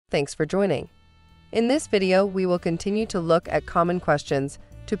Thanks for joining. In this video, we will continue to look at common questions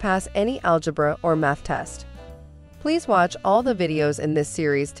to pass any algebra or math test. Please watch all the videos in this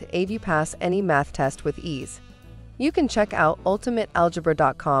series to aid you pass any math test with ease. You can check out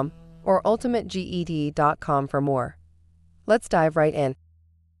ultimatealgebra.com or ultimateged.com for more. Let's dive right in.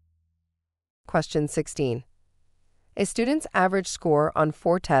 Question 16. A student's average score on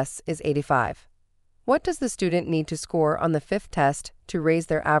 4 tests is 85. What does the student need to score on the 5th test to raise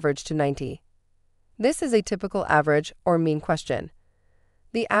their average to 90? This is a typical average or mean question.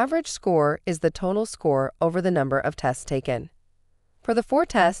 The average score is the total score over the number of tests taken. For the 4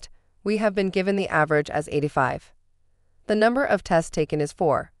 test, we have been given the average as 85. The number of tests taken is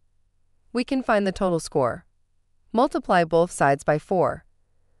 4. We can find the total score. Multiply both sides by 4.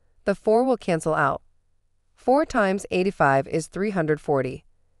 The 4 will cancel out. 4 times 85 is 340.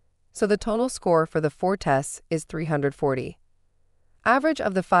 So the total score for the 4 tests is 340. Average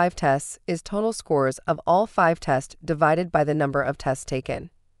of the 5 tests is total scores of all 5 tests divided by the number of tests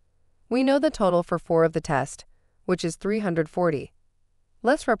taken. We know the total for 4 of the test, which is 340.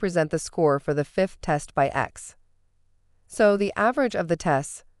 Let's represent the score for the 5th test by x. So the average of the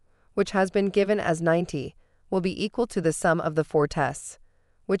tests, which has been given as 90, will be equal to the sum of the 4 tests,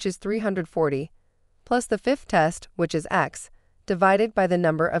 which is 340, plus the 5th test, which is x, divided by the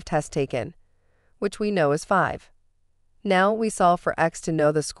number of tests taken, which we know is 5. Now we solve for x to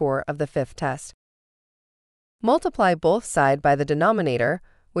know the score of the 5th test. Multiply both sides by the denominator,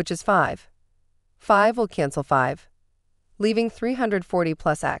 which is 5. 5 will cancel 5, leaving 340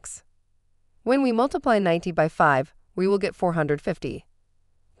 plus x. When we multiply 90 by 5, we will get 450.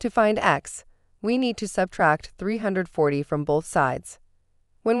 To find x, we need to subtract 340 from both sides.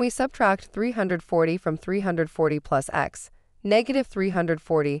 When we subtract 340 from 340 plus x, negative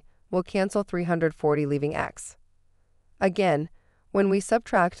 340 will cancel 340, leaving x. Again, when we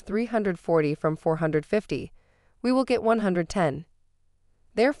subtract 340 from 450, we will get 110.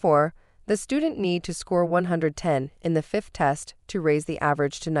 Therefore, the student need to score 110 in the 5th test to raise the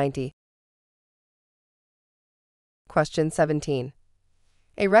average to 90. Question 17.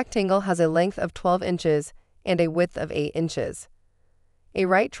 A rectangle has a length of 12 inches and a width of 8 inches. A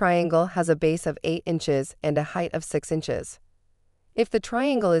right triangle has a base of 8 inches and a height of 6 inches. If the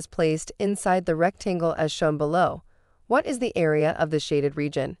triangle is placed inside the rectangle as shown below, what is the area of the shaded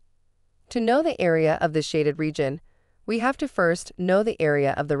region? To know the area of the shaded region, we have to first know the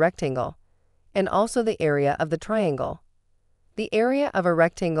area of the rectangle, and also the area of the triangle. The area of a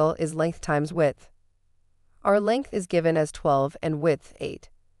rectangle is length times width. Our length is given as 12 and width 8,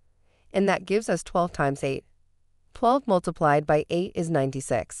 and that gives us 12 times 8. 12 multiplied by 8 is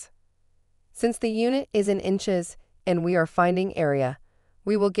 96. Since the unit is in inches and we are finding area,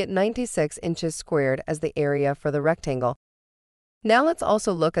 we will get 96 inches squared as the area for the rectangle. Now let's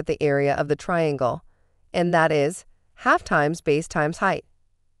also look at the area of the triangle, and that is half times base times height.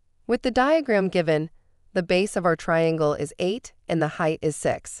 With the diagram given, the base of our triangle is 8 and the height is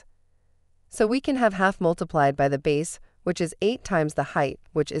 6. So we can have half multiplied by the base, which is 8 times the height,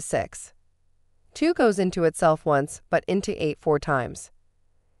 which is 6. 2 goes into itself once, but into 8 4 times.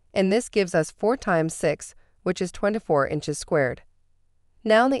 And this gives us 4 times 6, which is 24 inches squared.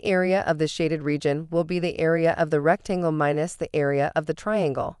 Now the area of the shaded region will be the area of the rectangle minus the area of the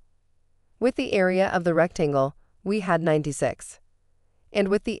triangle. With the area of the rectangle, we had 96. And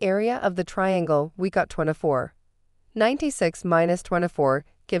with the area of the triangle, we got 24. 96 minus 24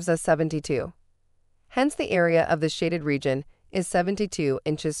 gives us 72. Hence the area of the shaded region is 72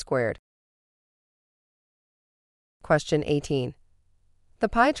 inches squared. Question 18. The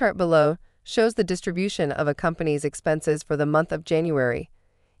pie chart below shows the distribution of a company's expenses for the month of January.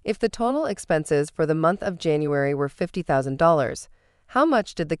 If the total expenses for the month of January were $50,000, how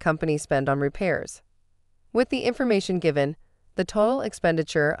much did the company spend on repairs? With the information given, the total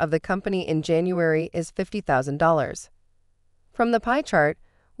expenditure of the company in January is $50,000. From the pie chart,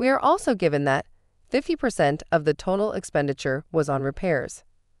 we are also given that 50% of the total expenditure was on repairs.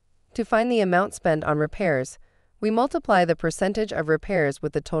 To find the amount spent on repairs, we multiply the percentage of repairs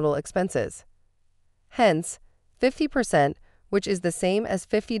with the total expenses. Hence, 50%, which is the same as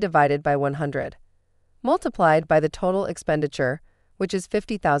 50 divided by 100, multiplied by the total expenditure, which is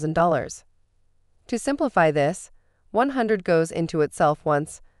 $50,000. To simplify this, 100 goes into itself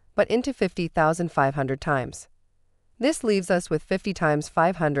once, but into 50,500 times. This leaves us with 50 times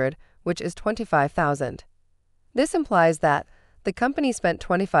 500, which is 25,000. This implies that the company spent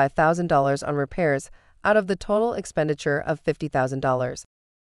 $25,000 on repairs out of the total expenditure of $50,000.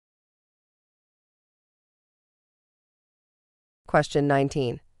 Question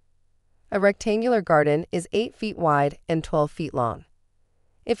 19. A rectangular garden is 8 feet wide and 12 feet long.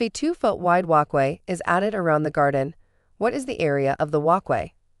 If a 2-foot wide walkway is added around the garden, what is the area of the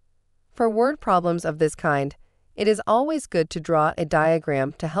walkway? For word problems of this kind, it is always good to draw a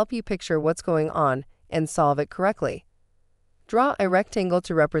diagram to help you picture what's going on and solve it correctly. Draw a rectangle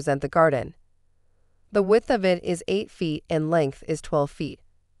to represent the garden. The width of it is 8 feet and length is 12 feet.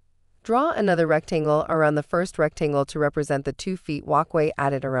 Draw another rectangle around the first rectangle to represent the 2 feet walkway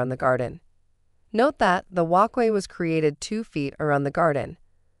added around the garden. Note that the walkway was created 2 feet around the garden.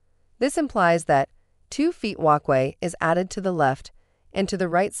 This implies that 2 feet walkway is added to the left and to the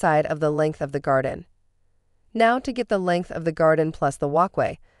right side of the length of the garden. Now to get the length of the garden plus the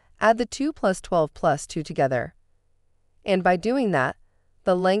walkway, add the 2 plus 12 plus 2 together. And by doing that,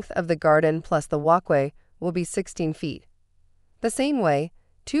 the length of the garden plus the walkway will be 16 feet. The same way,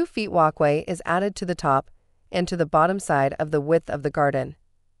 2 feet walkway is added to the top and to the bottom side of the width of the garden.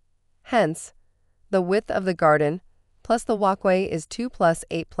 Hence, the width of the garden plus the walkway is 2 plus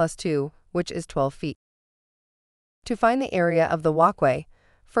 8 plus 2, which is 12 feet. To find the area of the walkway,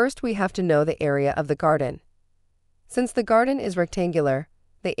 first we have to know the area of the garden. Since the garden is rectangular,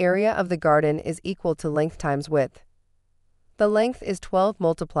 the area of the garden is equal to length times width. The length is 12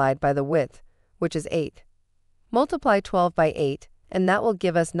 multiplied by the width, which is 8. Multiply 12 by 8, and that will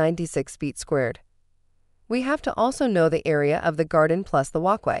give us 96 feet squared. We have to also know the area of the garden plus the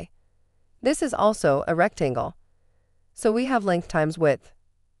walkway. This is also a rectangle, so we have length times width.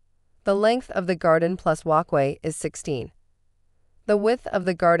 The length of the garden plus walkway is 16. The width of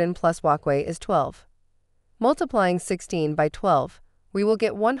the garden plus walkway is 12. Multiplying 16 by 12, we will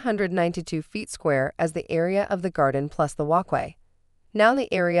get 192 feet square as the area of the garden plus the walkway. Now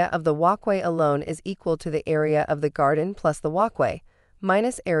the area of the walkway alone is equal to the area of the garden plus the walkway,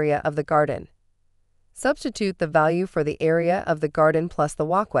 minus area of the garden. Substitute the value for the area of the garden plus the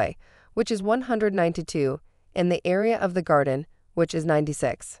walkway, which is 192, and the area of the garden, which is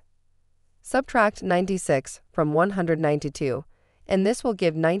 96. Subtract 96 from 192, and this will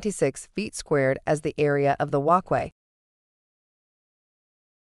give 96 feet squared as the area of the walkway.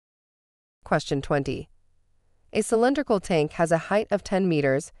 Question 20. A cylindrical tank has a height of 10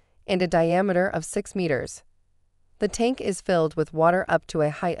 meters and a diameter of 6 meters. The tank is filled with water up to a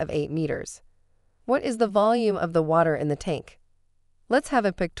height of 8 meters. What is the volume of the water in the tank? Let's have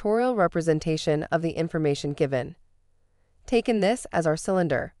a pictorial representation of the information given. Taking this as our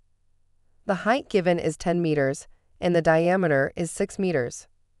cylinder. The height given is 10 meters, and the diameter is 6 meters.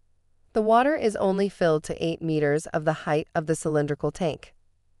 The water is only filled to 8 meters of the height of the cylindrical tank.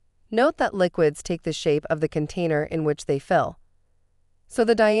 Note that liquids take the shape of the container in which they fill. So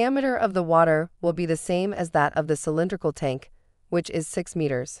the diameter of the water will be the same as that of the cylindrical tank, which is 6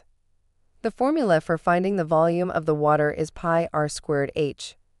 meters. The formula for finding the volume of the water is pi r squared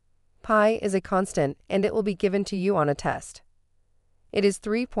h. Pi is a constant, and it will be given to you on a test. It is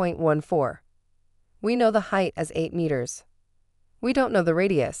 3.14. We know the height as 8 meters. We don't know the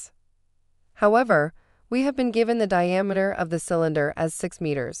radius. However, we have been given the diameter of the cylinder as 6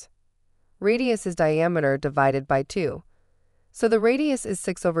 meters. Radius is diameter divided by 2. So the radius is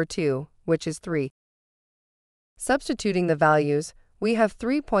 6 over 2, which is 3. Substituting the values, we have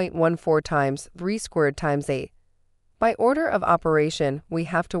 3.14 times 3 squared times 8. By order of operation, we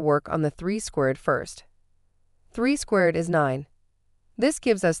have to work on the 3 squared first. 3 squared is 9. This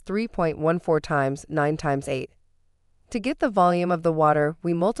gives us 3.14 times 9 times 8. To get the volume of the water,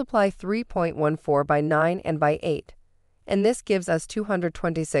 we multiply 3.14 by 9 and by 8, and this gives us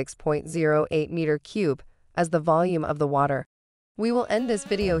 226.08 meter cube as the volume of the water. We will end this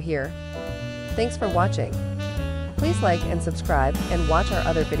video here. Thanks for watching. Please like and subscribe and watch our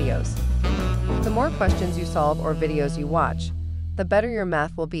other videos. The more questions you solve or videos you watch, the better your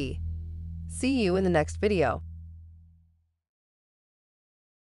math will be. See you in the next video.